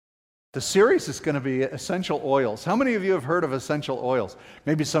The series is going to be essential oils. How many of you have heard of essential oils?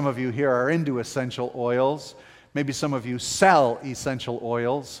 Maybe some of you here are into essential oils. Maybe some of you sell essential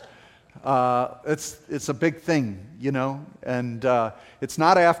oils. It's a big thing, you know, and it's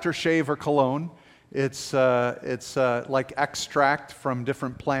not aftershave or cologne. It's like extract from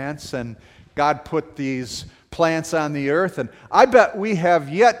different plants, and God put these plants on the earth, and I bet we have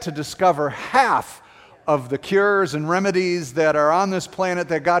yet to discover half of the cures and remedies that are on this planet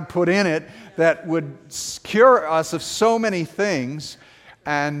that God put in it that would cure us of so many things.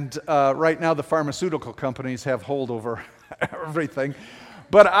 And right now the pharmaceutical companies have hold over everything.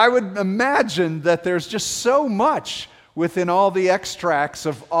 But I would imagine that there's just so much within all the extracts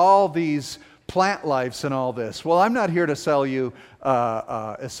of all these plant lives and all this. Well, I'm not here to sell you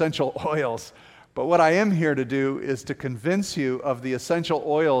essential oils. But what I am here to do is to convince you of the essential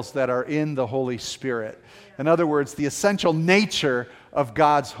oils that are in the Holy Spirit. In other words, the essential nature of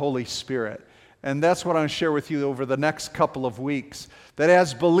God's Holy Spirit. And that's what I'm going to share with you over the next couple of weeks. That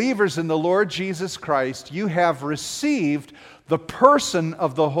as believers in the Lord Jesus Christ, you have received the person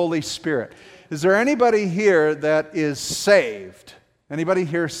of the Holy Spirit. Is there anybody here that is saved? Anybody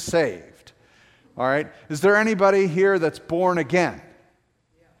here saved? All right. Is there anybody here that's born again?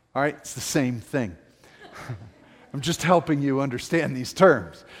 All right, it's the same thing. I'm just helping you understand these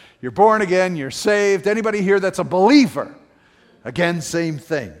terms. You're born again, you're saved. Anybody here that's a believer? Again, same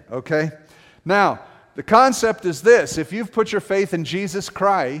thing, okay? Now, the concept is this. If you've put your faith in Jesus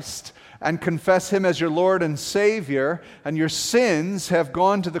Christ and confess Him as your Lord and Savior, and your sins have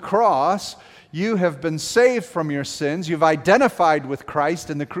gone to the cross, you have been saved from your sins. You've identified with Christ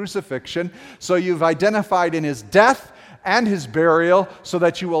in the crucifixion, so you've identified in His death and His burial, so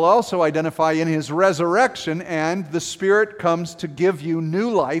that you will also identify in His resurrection, and the Spirit comes to give you new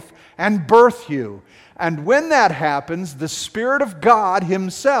life and birth you. And when that happens, the Spirit of God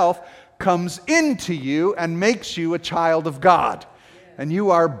Himself comes into you and makes you a child of God. And you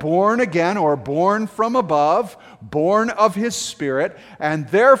are born again, or born from above, born of His Spirit, and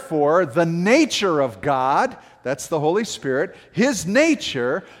therefore the nature of God, that's the Holy Spirit, His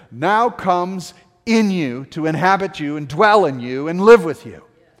nature now comes in you, to inhabit you and dwell in you and live with you.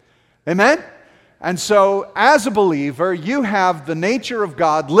 Amen? And so, as a believer, you have the nature of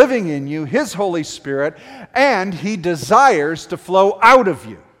God living in you, His Holy Spirit, and He desires to flow out of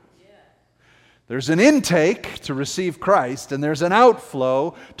you. There's an intake to receive Christ, and there's an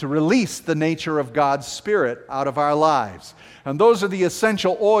outflow to release the nature of God's Spirit out of our lives. And those are the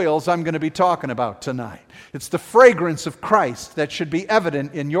essential oils I'm going to be talking about tonight. It's the fragrance of Christ that should be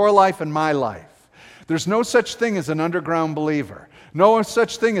evident in your life and my life. There's no such thing as an underground believer. No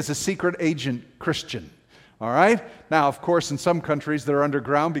such thing as a secret agent Christian. All right? Now, of course, in some countries they're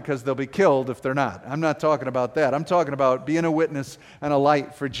underground because they'll be killed if they're not. I'm not talking about that. I'm talking about being a witness and a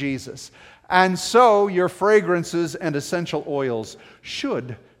light for Jesus. And so your fragrances and essential oils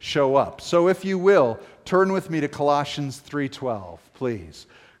should show up. So if you will, turn with me to Colossians 3:12, please.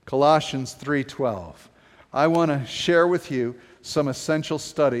 Colossians 3:12. I want to share with you some essential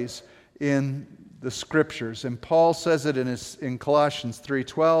studies in the Scriptures. And Paul says it in Colossians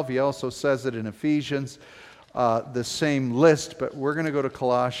 3:12. He also says it in Ephesians, the same list, but we're going to go to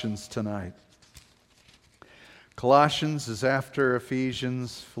Colossians tonight. Colossians is after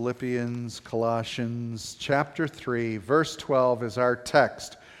Ephesians, Philippians, Colossians. Chapter 3, verse 12 is our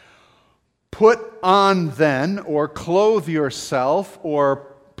text. Put on then, or clothe yourself,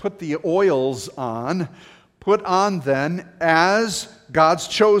 or put the oils on. Put on then as God's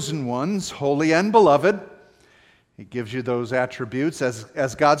chosen ones, holy and beloved. He gives you those attributes.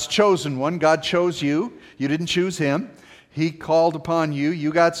 As God's chosen one, God chose you. You didn't choose Him. He called upon you.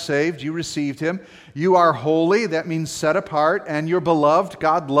 You got saved. You received Him. You are holy. That means set apart. And you're beloved.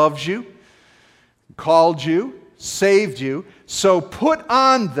 God loves you, called you, saved you. So put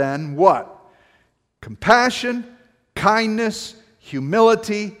on then what? Compassion, kindness,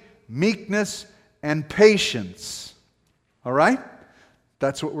 humility, meekness, and patience. All right?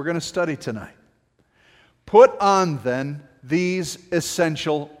 That's what we're going to study tonight. Put on then these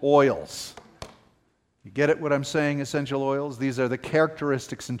essential oils. You get it what I'm saying, essential oils? These are the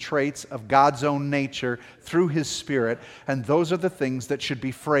characteristics and traits of God's own nature through His Spirit, and those are the things that should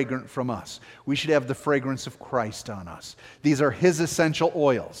be fragrant from us. We should have the fragrance of Christ on us. These are His essential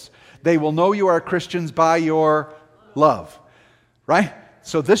oils. They will know you are Christians by your love. Right?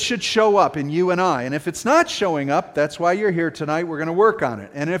 So this should show up in you and I. And if it's not showing up, that's why you're here tonight. We're going to work on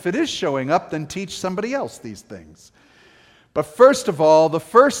it. And if it is showing up, then teach somebody else these things. But first of all, the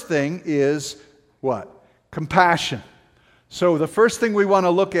first thing is what? Compassion. So the first thing we want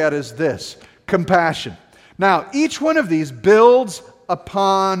to look at is this, compassion. Now, each one of these builds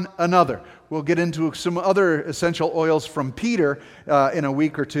upon another. We'll get into some other essential oils from Peter in a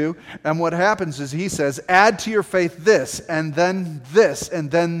week or two. And what happens is he says, add to your faith this, and then this,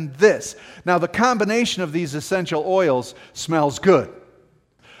 and then this. Now, the combination of these essential oils smells good.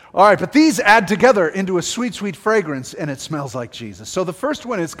 All right, but these add together into a sweet, sweet fragrance, and it smells like Jesus. So the first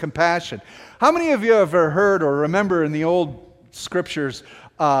one is compassion. How many of you have ever heard or remember in the old scriptures,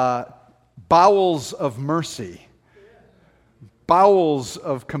 bowels of mercy? Bowels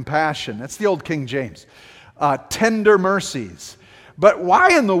of compassion. That's the old King James. Tender mercies. But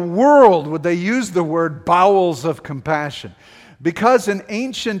why in the world would they use the word bowels of compassion? Because in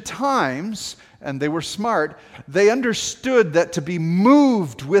ancient times, and they were smart, they understood that to be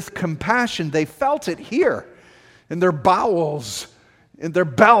moved with compassion, they felt it here in their bowels, in their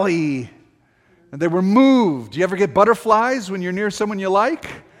belly, and they were moved. You ever get butterflies when you're near someone you like?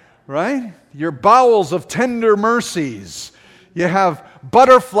 Right? Your bowels of tender mercies. You have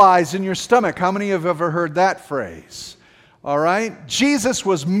butterflies in your stomach. How many have ever heard that phrase? All right? Jesus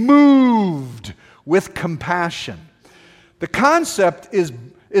was moved with compassion. The concept is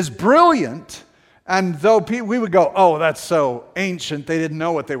brilliant, and though we would go, oh, that's so ancient, they didn't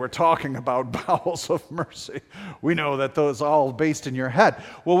know what they were talking about, bowels of mercy. We know that those are all based in your head.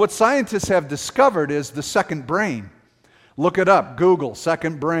 Well, what scientists have discovered is the second brain. Look it up, Google,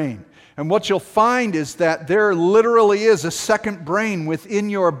 second brain. And what you'll find is that there literally is a second brain within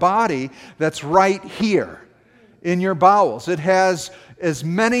your body that's right here in your bowels. It has as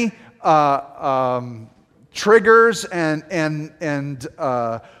many triggers and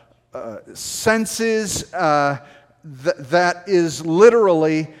senses that is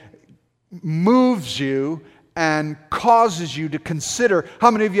literally moves you and causes you to consider. How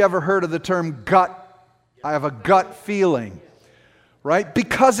many of you ever heard of the term gut? I have a gut feeling. Right?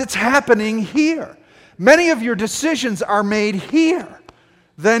 Because it's happening here. Many of your decisions are made here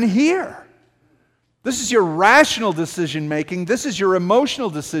than here. This is your rational decision making. This is your emotional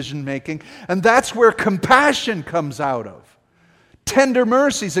decision making. And that's where compassion comes out of. Tender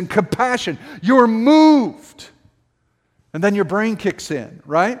mercies and compassion. You're moved. And then your brain kicks in,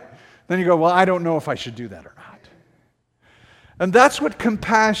 right? Then you go, well, I don't know if I should do that or not. And that's what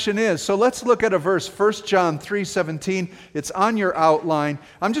compassion is. So let's look at a verse, 1 John 3:17. It's on your outline.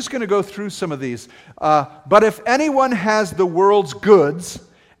 I'm just going to go through some of these. But if anyone has the world's goods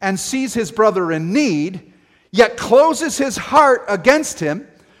and sees his brother in need, yet closes his heart against him,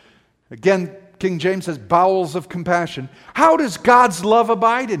 again, King James says bowels of compassion, how does God's love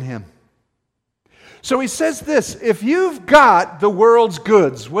abide in him? So he says this, if you've got the world's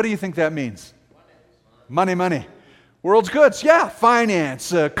goods, what do you think that means? Money. World's goods, yeah,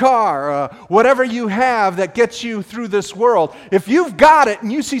 finance, a car, whatever you have that gets you through this world. If you've got it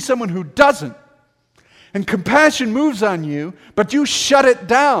and you see someone who doesn't, and compassion moves on you, but you shut it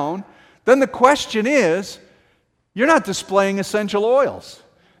down, then the question is, you're not displaying essential oils.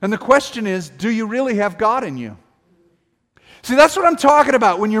 And the question is, do you really have God in you? See, that's what I'm talking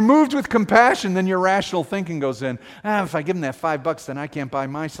about. When you're moved with compassion, then your rational thinking goes in. If I give him that $5, then I can't buy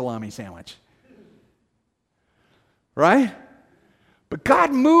my salami sandwich. Right? But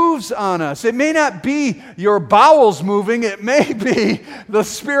God moves on us. It may not be your bowels moving. It may be the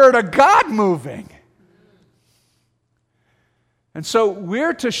Spirit of God moving. And so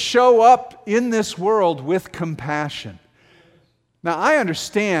we're to show up in this world with compassion. Now, I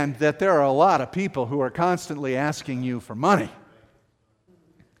understand that there are a lot of people who are constantly asking you for money.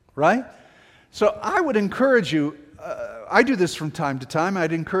 Right? So I would encourage you, I do this from time to time.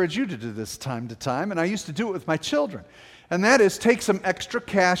 I'd encourage you to do this time to time, and I used to do it with my children. And that is take some extra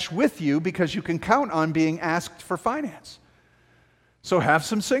cash with you because you can count on being asked for finance. So have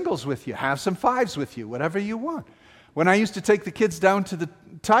some singles with you, have some fives with you, whatever you want. When I used to take the kids down to the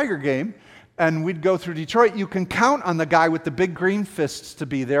Tiger game, and we'd go through Detroit, you can count on the guy with the big green fists to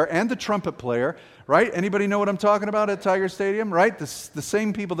be there and the trumpet player, right? Anybody know what I'm talking about at Tiger Stadium, right? The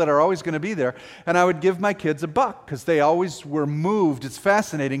same people that are always going to be there. And I would give my kids $1 because they always were moved. It's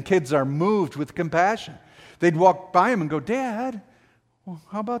fascinating. Kids are moved with compassion. They'd walk by him and go, Dad, well,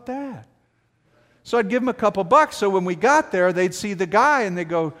 how about that? So I'd give them a couple bucks. So when we got there, they'd see the guy and I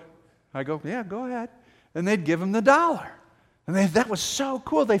go, yeah, go ahead. And they'd give him the $1. And that was so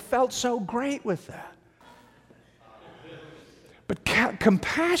cool. They felt so great with that. But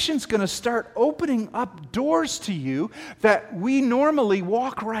compassion's going to start opening up doors to you that we normally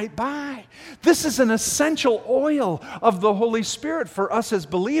walk right by. This is an essential oil of the Holy Spirit for us as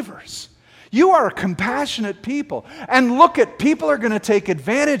believers. You are a compassionate people. And look at, people are going to take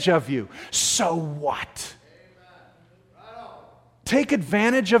advantage of you. So what? Take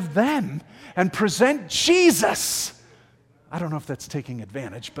advantage of them and present Jesus I don't know if that's taking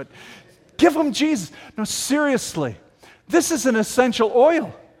advantage, but give them Jesus. No, seriously. This is an essential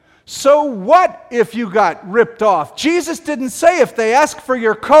oil. So what if you got ripped off? Jesus didn't say if they ask for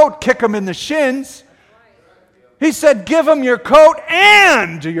your coat, kick them in the shins. He said give them your coat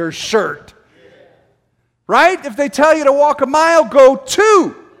and your shirt. Right? If they tell you to walk a mile, go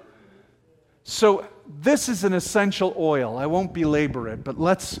 2. So this is an essential oil. I won't belabor it, but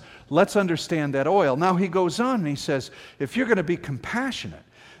let's understand that oil. Now he goes on and he says, if you're going to be compassionate,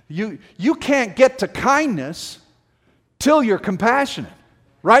 you can't get to kindness till you're compassionate,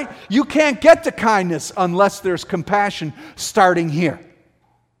 right? You can't get to kindness unless there's compassion starting here.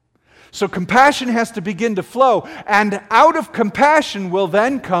 So compassion has to begin to flow, and out of compassion will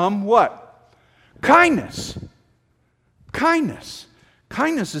then come what? Kindness. Kindness.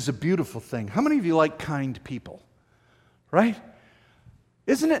 Kindness is a beautiful thing. How many of you like kind people? Right?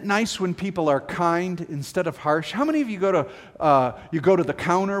 Isn't it nice when people are kind instead of harsh? How many of you go to the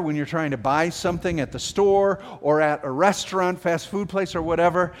counter when you're trying to buy something at the store or at a restaurant, fast food place or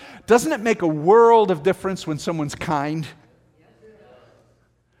whatever? Doesn't it make a world of difference when someone's kind?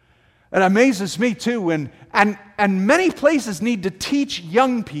 It amazes me too and many places need to teach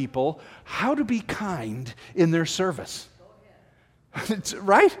young people how to be kind in their service.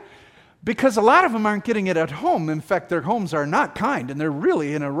 Right? Because a lot of them aren't getting it at home. In fact, their homes are not kind, and they're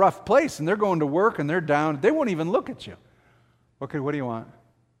really in a rough place, and they're going to work, and they're down. They won't even look at you. Okay, what do you want?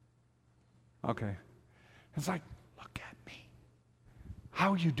 Okay. It's like, look at me.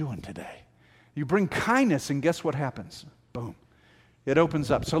 How are you doing today? You bring kindness, and guess what happens? Boom. It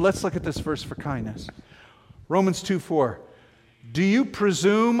opens up. So let's look at this verse for kindness. Romans 2:4. Do you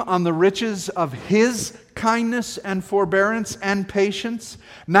presume on the riches of His kindness and forbearance and patience,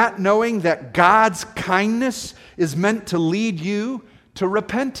 not knowing that God's kindness is meant to lead you to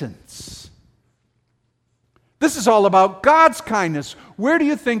repentance? This is all about God's kindness. Where do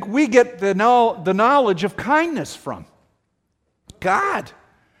you think we get the knowledge of kindness from? God.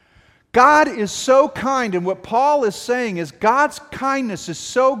 God is so kind, and what Paul is saying is God's kindness is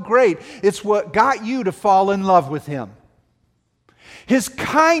so great, it's what got you to fall in love with Him. His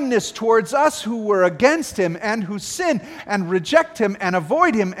kindness towards us who were against Him and who sin and reject Him and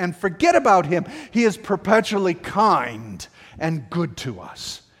avoid Him and forget about Him. He is perpetually kind and good to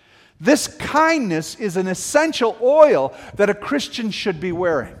us. This kindness is an essential oil that a Christian should be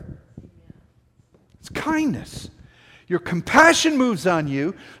wearing. It's kindness. Your compassion moves on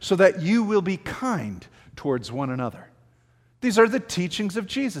you so that you will be kind towards one another. These are the teachings of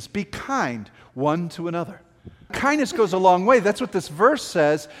Jesus. Be kind one to another. Kindness goes a long way. That's what this verse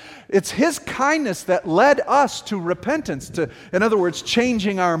says. It's His kindness that led us to repentance, in other words,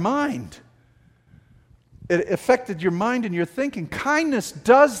 changing our mind. It affected your mind and your thinking. Kindness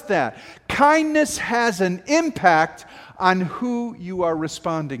does that. Kindness has an impact on who you are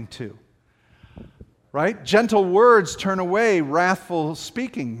responding to. Right? Gentle words turn away wrathful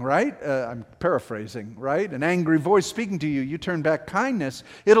speaking, right? I'm paraphrasing, right? An angry voice speaking to you, you turn back kindness,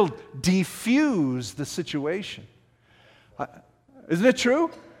 it'll diffuse the situation. Isn't it true?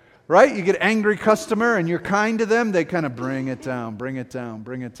 Right? You get an angry customer and you're kind to them, they kind of bring it down,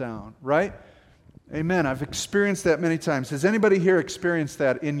 right? Amen. I've experienced that many times. Has anybody here experienced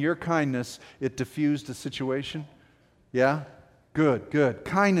that in your kindness, it diffused a situation? Yeah? Good.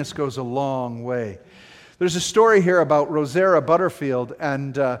 Kindness goes a long way. There's a story here about Rosaria Butterfield,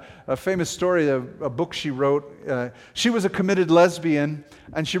 and a famous story, a book she wrote. She was a committed lesbian,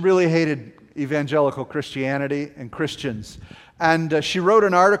 and she really hated evangelical Christianity and Christians. And she wrote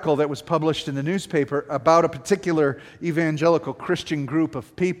an article that was published in the newspaper about a particular evangelical Christian group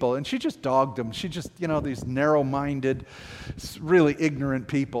of people, and she just dogged them. She just, these narrow-minded, really ignorant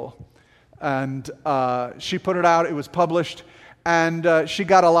people. And she put it out, it was published, and she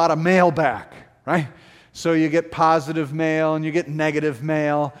got a lot of mail back, right? So you get positive mail and you get negative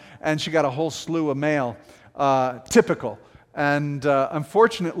mail, and she got a whole slew of mail, typical. And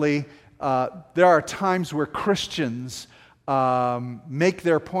unfortunately, there are times where Christians make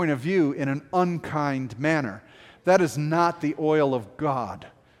their point of view in an unkind manner. That is not the oil of God.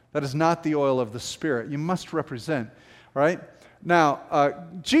 That is not the oil of the Spirit. You must represent, right? Now,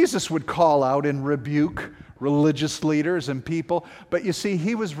 Jesus would call out and rebuke religious leaders and people, but you see,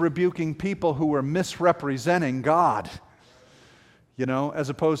 He was rebuking people who were misrepresenting God, as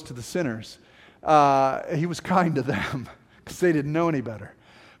opposed to the sinners. He was kind to them because they didn't know any better.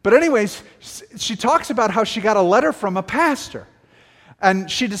 But anyways, she talks about how she got a letter from a pastor, and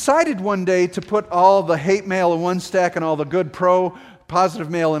she decided one day to put all the hate mail in one stack and all the good positive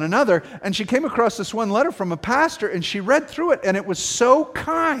mail in another, and she came across this one letter from a pastor, and she read through it, and it was so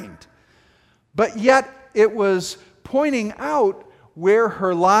kind, but yet it was pointing out where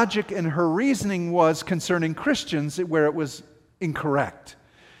her logic and her reasoning was concerning Christians, where it was incorrect.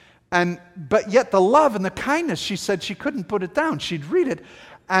 But yet the love and the kindness, she said she couldn't put it down. She'd read it,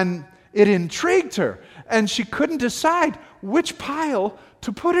 and it intrigued her. And she couldn't decide which pile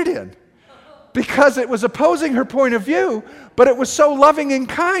to put it in, because it was opposing her point of view, but it was so loving and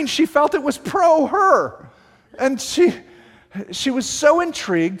kind, she felt it was pro-her. And she was so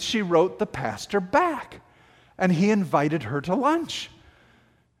intrigued, she wrote the pastor back. And he invited her to lunch.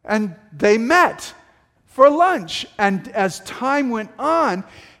 And they met for lunch. And as time went on,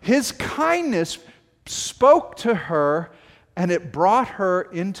 his kindness spoke to her, and it brought her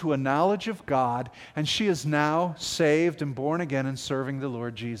into a knowledge of God, and she is now saved and born again and serving the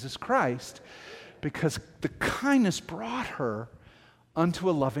Lord Jesus Christ, because the kindness brought her unto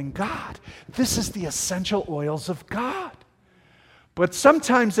a loving God. This is the essential oils of God. But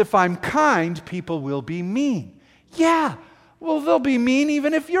sometimes if I'm kind, people will be mean. Yeah, well, they'll be mean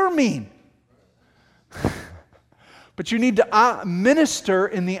even if you're mean. But you need to minister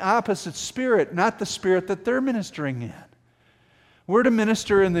in the opposite spirit, not the spirit that they're ministering in. We're to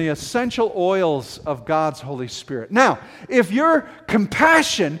minister in the essential oils of God's Holy Spirit. Now, if your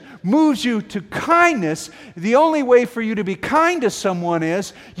compassion moves you to kindness, the only way for you to be kind to someone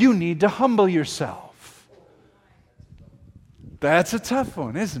is you need to humble yourself. That's a tough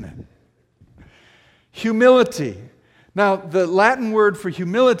one, isn't it? Humility. Now, the Latin word for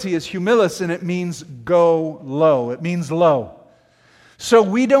humility is humilis, and it means go low. It means low. So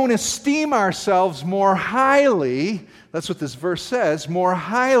we don't esteem ourselves more highly, that's what this verse says, more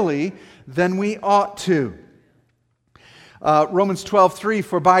highly than we ought to. Romans 12:3,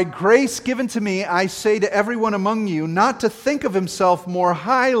 for by grace given to me, I say to everyone among you, not to think of himself more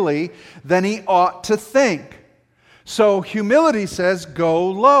highly than he ought to think. So humility says,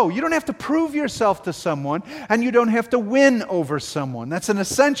 go low. You don't have to prove yourself to someone, and you don't have to win over someone. That's an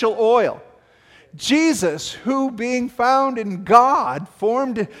essential oil. Jesus, who being found in God,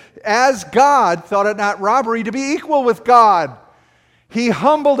 formed as God, thought it not robbery to be equal with God. He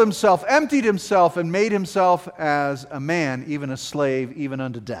humbled himself, emptied himself, and made himself as a man, even a slave, even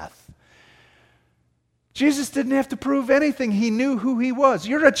unto death. Jesus didn't have to prove anything. He knew who he was.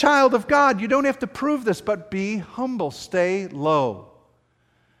 You're a child of God. You don't have to prove this, but be humble. Stay low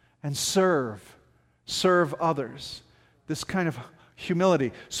and serve others. This kind of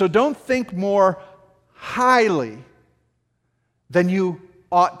humility. So don't think more highly than you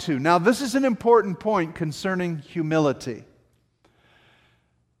ought to. Now, this is an important point concerning humility.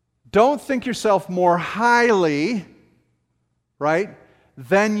 Don't think yourself more highly, right,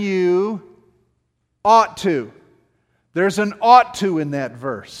 than you ought to. There's an ought to in that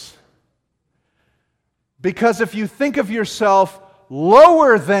verse. Because if you think of yourself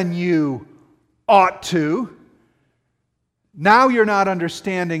lower than you ought to, now you're not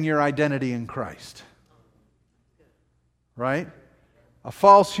understanding your identity in Christ. Right? A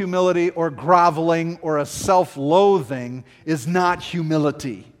false humility or groveling or a self-loathing is not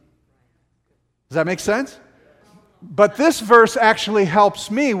humility. Does that make sense? But this verse actually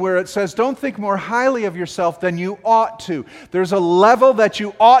helps me where it says, don't think more highly of yourself than you ought to. There's a level that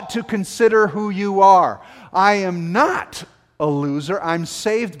you ought to consider who you are. I am not a loser. I'm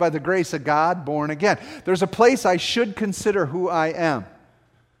saved by the grace of God, born again. There's a place I should consider who I am.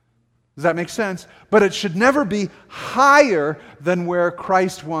 Does that make sense? But it should never be higher than where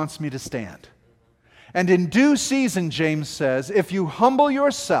Christ wants me to stand. And in due season, James says, if you humble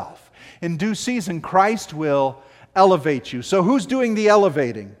yourself, in due season, Christ will elevate you. So who's doing the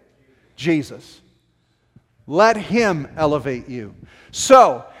elevating? Jesus. Let Him elevate you.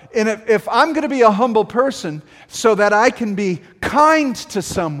 So, if I'm going to be a humble person so that I can be kind to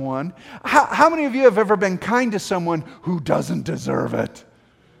someone, how many of you have ever been kind to someone who doesn't deserve it?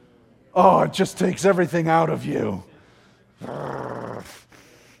 Oh, it just takes everything out of you.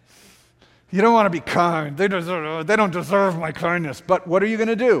 You don't want to be kind. They don't deserve my kindness. But what are you going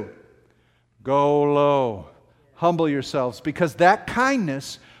to do? Go low. Humble yourselves, because that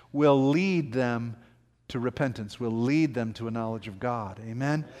kindness will lead them to repentance, will lead them to a knowledge of God.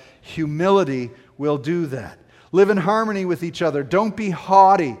 Amen? Humility will do that. Live in harmony with each other. Don't be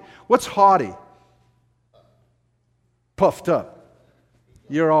haughty. What's haughty? Puffed up.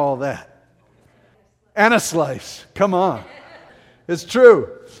 You're all that. And a slice. Come on. It's true.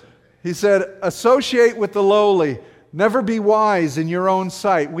 He said, associate with the lowly. Never be wise in your own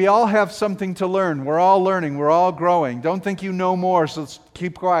sight. We all have something to learn. We're all learning. We're all growing. Don't think you know more, so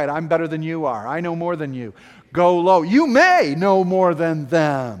keep quiet. I'm better than you are. I know more than you. Go low. You may know more than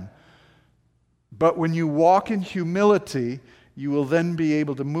them. But when you walk in humility, you will then be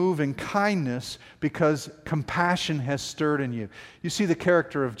able to move in kindness because compassion has stirred in you. You see the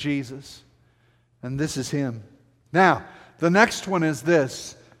character of Jesus, and this is Him. Now, the next one is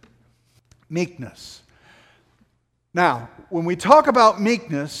this, meekness. Now, when we talk about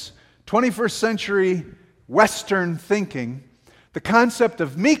meekness, 21st century Western thinking, the concept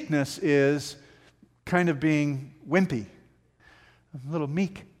of meekness is kind of being wimpy. I'm a little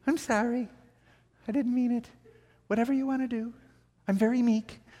meek. I'm sorry. I didn't mean it. Whatever you want to do. I'm very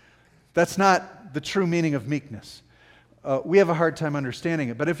meek. That's not the true meaning of meekness. We have a hard time understanding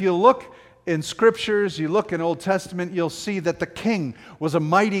it. But if you look in Scriptures, you look in Old Testament, you'll see that the king was a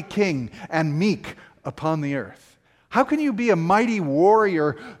mighty king and meek upon the earth. How can you be a mighty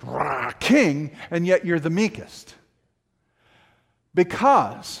warrior king and yet you're the meekest?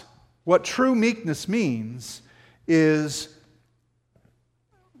 Because what true meekness means is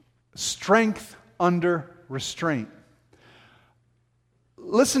strength under restraint.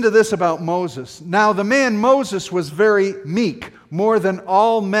 Listen to this about Moses. Now the man Moses was very meek, more than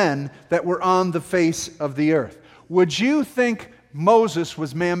all men that were on the face of the earth. Would you think Moses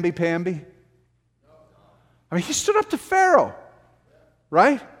was mamby-pamby? I mean, he stood up to Pharaoh,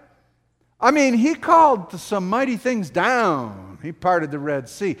 right? I mean, he called some mighty things down. He parted the Red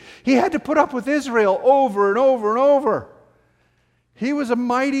Sea. He had to put up with Israel over and over and over. He was a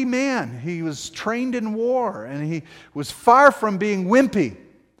mighty man. He was trained in war, and he was far from being wimpy.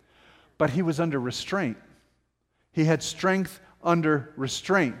 But he was under restraint. He had strength under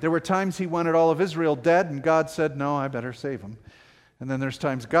restraint. There were times he wanted all of Israel dead, and God said, no, I better save them. And then there's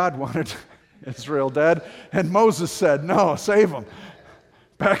times God wanted Israel dead, and Moses said, no, save them.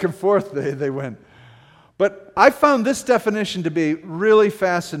 Back and forth they went. But I found this definition to be really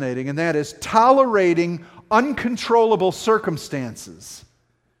fascinating, and that is tolerating uncontrollable circumstances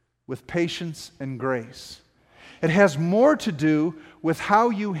with patience and grace. It has more to do with how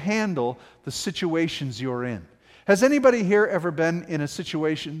you handle the situations you're in. Has anybody here ever been in a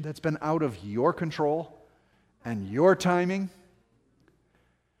situation that's been out of your control and your timing?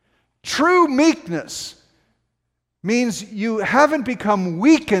 True meekness means you haven't become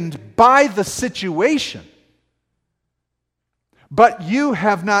weakened by the situation, but you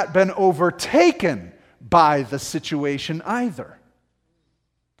have not been overtaken by the situation either.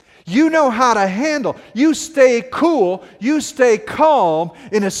 You know how to handle. You stay cool, you stay calm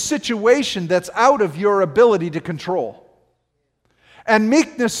in a situation that's out of your ability to control. And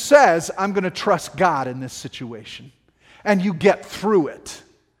meekness says, I'm going to trust God in this situation. And you get through it.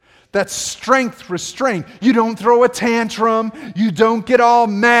 That's strength restraint. You don't throw a tantrum. You don't get all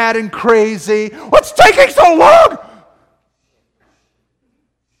mad and crazy. What's taking so long?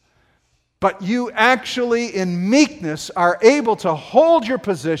 But you actually, in meekness, are able to hold your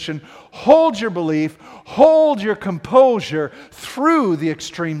position, hold your belief, hold your composure through the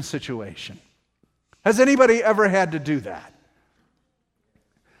extreme situation. Has anybody ever had to do that?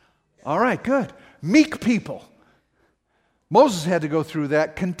 All right, good. Meek people. Moses had to go through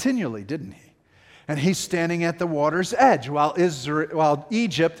that continually, didn't he? And he's standing at the water's edge while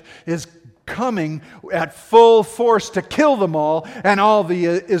Egypt is coming at full force to kill them all, and all the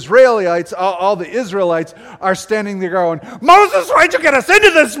Israelites are standing there going, Moses, why'd you get us into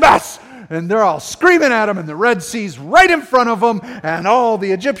this mess? And they're all screaming at him, and the Red Sea's right in front of them, and all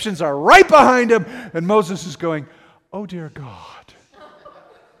the Egyptians are right behind him, and Moses is going, oh dear God.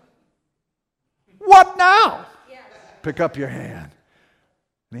 What now? Yes. Pick up your hand.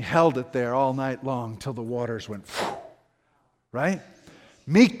 And he held it there all night long till the waters went, right?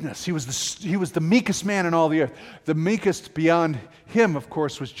 Meekness. He was the meekest man in all the earth. The meekest beyond him, of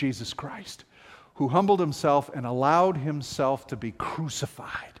course, was Jesus Christ, who humbled himself and allowed himself to be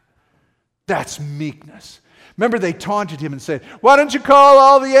crucified. That's meekness. Remember, they taunted him and said, why don't you call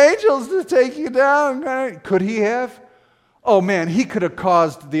all the angels to take you down? Could he have? Oh man, he could have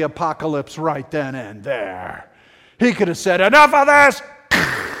caused the apocalypse right then and there. He could have said, enough of this!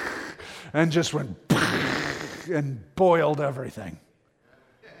 And just went and boiled everything.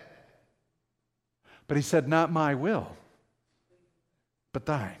 But he said, not my will, but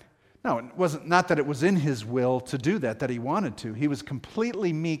thine. No, it wasn't not that it was in his will to do that he wanted to. He was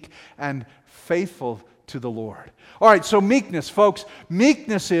completely meek and faithful to the Lord. All right, so meekness, folks.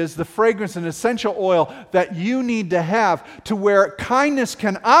 Meekness is the fragrance and essential oil that you need to have to where kindness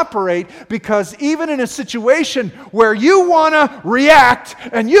can operate, because even in a situation where you want to react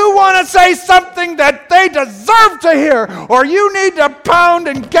and you want to say something that they deserve to hear, or you need to pound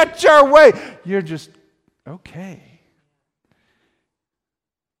and get your way, you're just okay.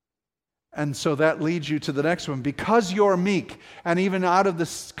 And so that leads you to the next one. Because you're meek and even out of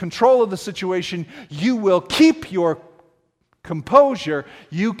the control of the situation, you will keep your composure,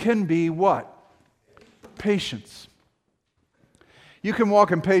 you can be what? Patience. You can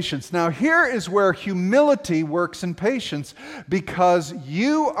walk in patience. Now, here is where humility works in patience, because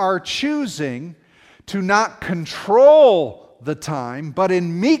you are choosing to not control the time, but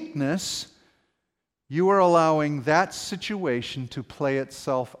in meekness, you are allowing that situation to play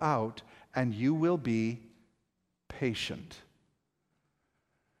itself out, and you will be patient.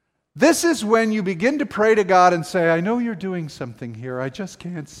 This is when you begin to pray to God and say, I know you're doing something here, I just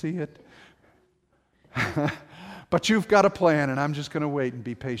can't see it. But you've got a plan, and I'm just going to wait and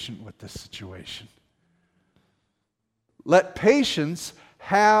be patient with this situation. Let patience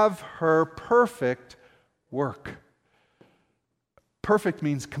have her perfect work. Perfect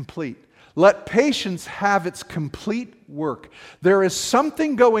means complete. Let patience have its complete work. There is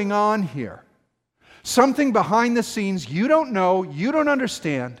something going on here. Something behind the scenes you don't know, you don't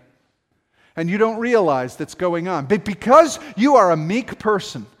understand, and you don't realize that's going on. But because you are a meek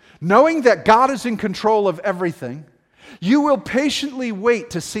person, knowing that God is in control of everything, you will patiently wait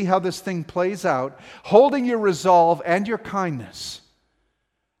to see how this thing plays out, holding your resolve and your kindness,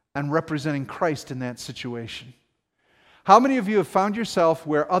 and representing Christ in that situation. How many of you have found yourself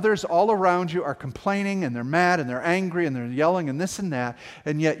where others all around you are complaining and they're mad and they're angry and they're yelling and this and that,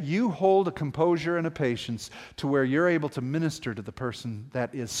 and yet you hold a composure and a patience to where you're able to minister to the person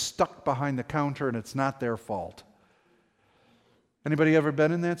that is stuck behind the counter and it's not their fault? Anybody ever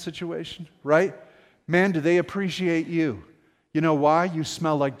been in that situation? Right? Man, do they appreciate you. You know why? You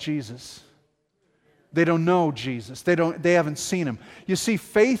smell like Jesus. They don't know Jesus. They haven't seen Him. You see,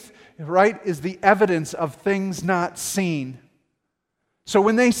 faith, right, is the evidence of things not seen. So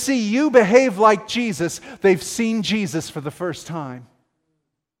when they see you behave like Jesus, they've seen Jesus for the first time.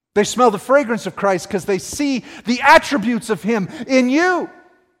 They smell the fragrance of Christ because they see the attributes of Him in you.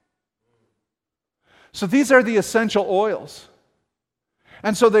 So these are the essential oils.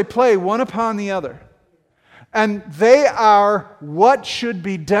 And so they play one upon the other. And they are what should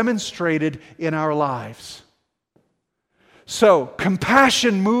be demonstrated in our lives. So,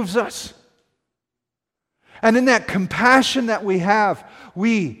 compassion moves us. And in that compassion that we have,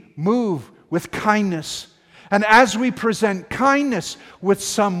 we move with kindness. And as we present kindness with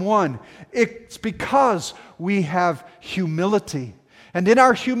someone, it's because we have humility. And in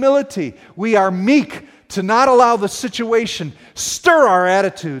our humility, we are meek to not allow the situation stir our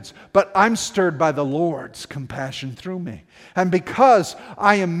attitudes, but I'm stirred by the Lord's compassion through me. And because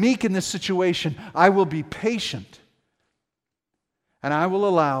I am meek in this situation, I will be patient. And I will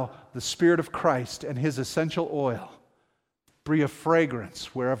allow the Spirit of Christ and His essential oil breathe a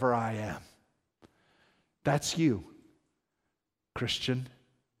fragrance wherever I am. That's you, Christian.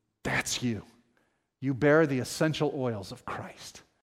 That's you. You bear the essential oils of Christ.